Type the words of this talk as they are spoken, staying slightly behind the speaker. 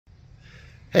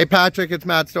Hey Patrick, it's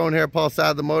Matt Stone here, Paul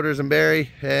Sadler Motors in Barrie,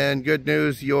 and good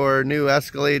news, your new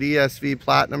Escalade ESV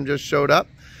Platinum just showed up.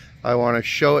 I want to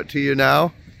show it to you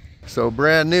now. So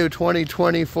brand new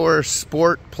 2024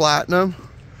 Sport Platinum,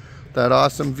 that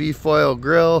awesome V-foil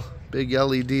grille, big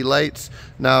LED lights.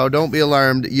 Now don't be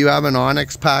alarmed, you have an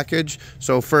Onyx package.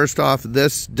 So first off,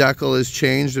 this decal is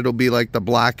changed. It'll be like the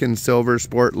black and silver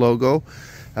Sport logo.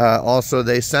 Also,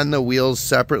 they send the wheels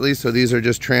separately, so these are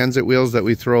just transit wheels that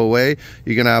we throw away.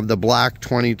 You're gonna have the black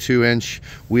 22-inch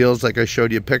wheels like I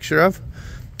showed you a picture of.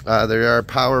 There are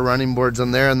power running boards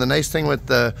on there, and the nice thing with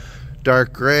the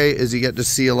dark gray is you get to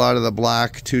see a lot of the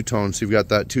black two-tone. So you've got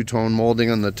that two-tone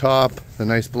molding on the top, the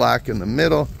nice black in the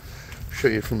middle. I'll show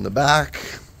you from the back.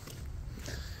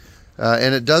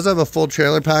 And it does have a full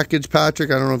trailer package,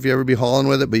 Patrick. I don't know if you ever be hauling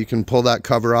with it, but you can pull that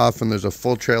cover off and there's a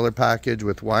full trailer package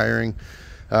with wiring.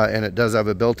 And it does have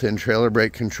a built-in trailer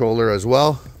brake controller as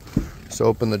well. So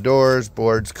open the doors,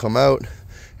 boards come out,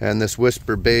 and this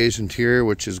whisper beige interior,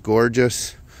 which is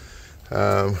gorgeous.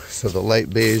 So the light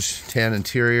beige tan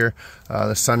interior.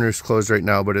 The sunroof's closed right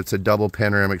now, but it's a double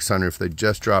panoramic sunroof. They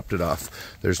just dropped it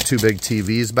off. There's two big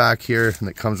TVs back here, and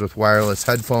it comes with wireless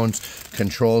headphones,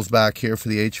 controls back here for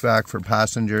the HVAC for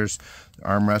passengers,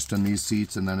 armrest in these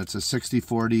seats, and then it's a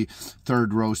 60/40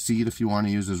 third row seat if you want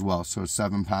to use as well. So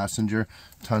 7 passenger,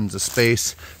 tons of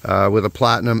space, with a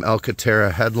platinum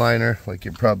Alcantara headliner like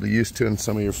you're probably used to in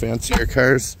some of your fancier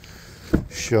cars.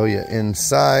 Show you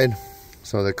inside.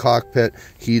 So the cockpit,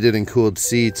 heated and cooled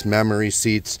seats, memory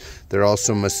seats. They're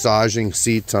also massaging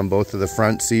seats on both of the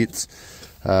front seats.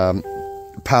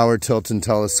 Power tilt and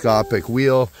telescopic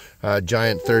wheel,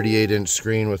 giant 38-inch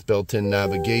screen with built-in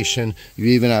navigation. You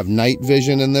even have night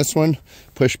vision in this one,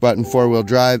 push button 4-wheel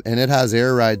drive, and it has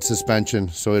air ride suspension,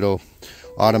 so it'll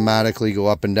automatically go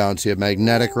up and down. So you have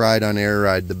magnetic ride on air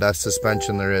ride, the best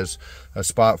suspension there is. A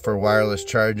spot for wireless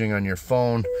charging on your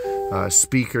phone,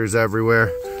 speakers everywhere.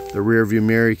 The rear view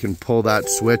mirror, you can pull that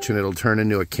switch and it'll turn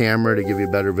into a camera to give you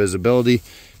better visibility.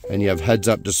 And you have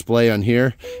heads-up display on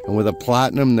here. And with a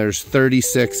Platinum, there's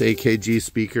 36 AKG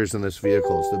speakers in this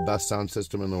vehicle. It's the best sound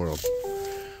system in the world.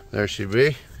 There she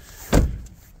be.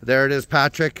 There it is,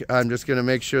 Patrick. I'm just going to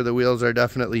make sure the wheels are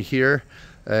definitely here.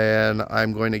 And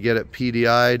I'm going to get it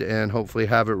PDI'd and hopefully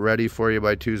have it ready for you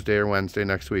by Tuesday or Wednesday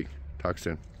next week. Talk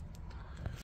soon.